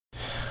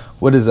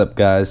What is up,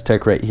 guys?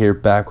 TechRight here,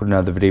 back with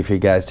another video for you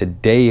guys.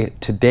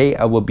 Today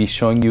I will be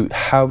showing you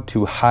how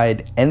to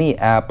hide any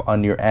app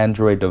on your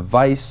Android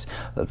device.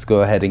 Let's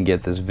go ahead and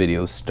get this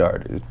video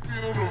started.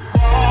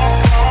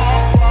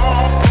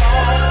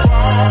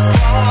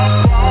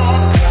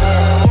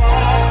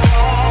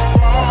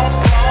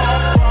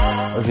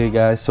 Okay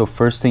guys, so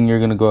first thing you're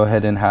going to go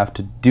ahead and have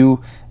to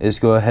do is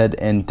go ahead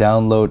and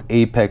download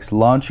Apex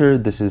Launcher.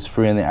 This is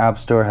free in the App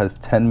Store, has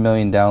 10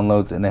 million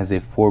downloads, and has a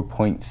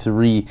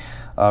 4.3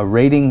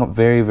 rating.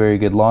 Very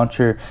good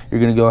launcher. You're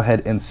going to go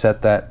ahead and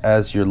set that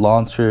as your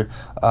launcher.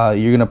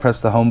 You're going to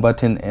press the home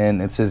button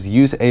and it says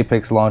use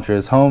Apex Launcher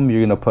as home. You're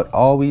going to put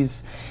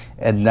always,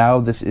 and now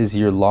this is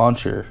your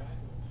launcher.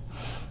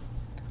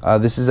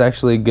 This is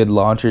actually a good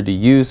launcher to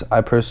use.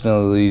 I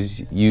personally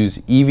use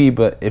Eevee,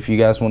 but if you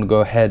guys want to go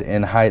ahead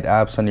and hide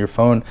apps on your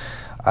phone,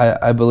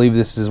 I believe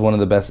this is one of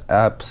the best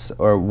apps,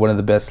 or one of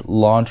the best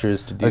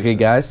launchers to do. Okay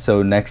guys,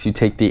 so next you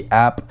take the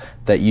app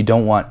that you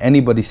don't want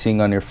anybody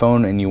seeing on your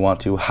phone and you want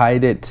to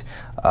hide it.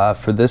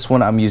 For this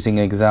one, I'm using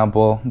an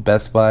example,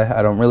 Best Buy.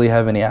 I don't really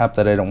have any app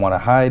that I don't want to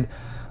hide.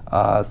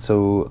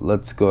 So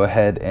let's go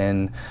ahead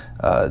and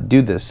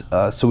do this.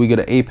 So we go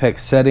to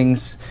Apex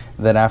settings,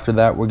 then after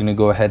that we're going to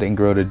go ahead and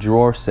go to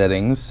drawer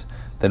settings,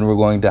 then we're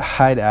going to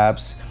hide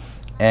apps,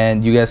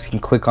 and you guys can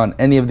click on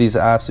any of these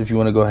apps if you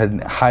want to go ahead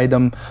and hide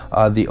them.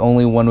 The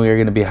only one we are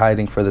going to be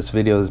hiding for this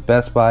video is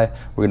Best Buy.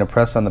 We're going to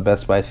press on the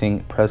Best Buy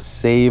thing, press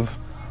save,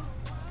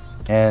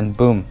 and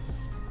boom,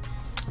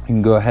 you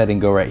can go ahead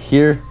and go right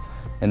here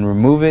and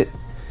remove it.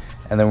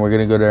 And then we're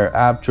going to go to our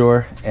app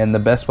drawer, and the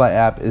Best Buy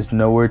app is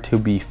nowhere to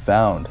be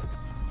found.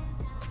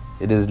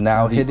 It is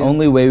now hidden. The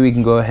only way we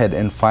can go ahead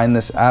and find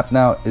this app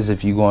now is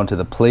if you go onto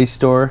the Play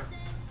Store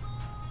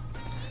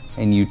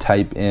and you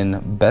type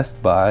in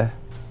Best Buy.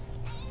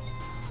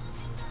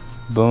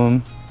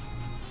 Boom.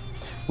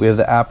 We have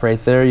the app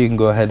right there. You can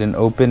go ahead and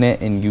open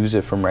it and use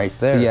it from right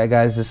there. But yeah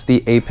guys, this is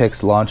the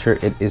Apex Launcher.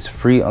 It is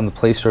free on the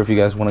Play Store if you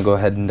guys want to go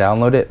ahead and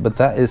download it. But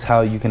that is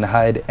how you can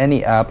hide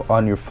any app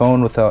on your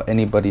phone without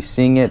anybody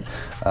seeing it.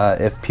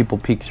 If people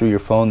peek through your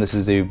phone, this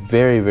is a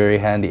very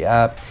handy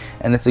app,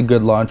 and it's a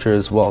good launcher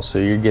as well. So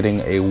you're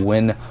getting a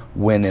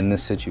win-win in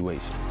this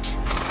situation.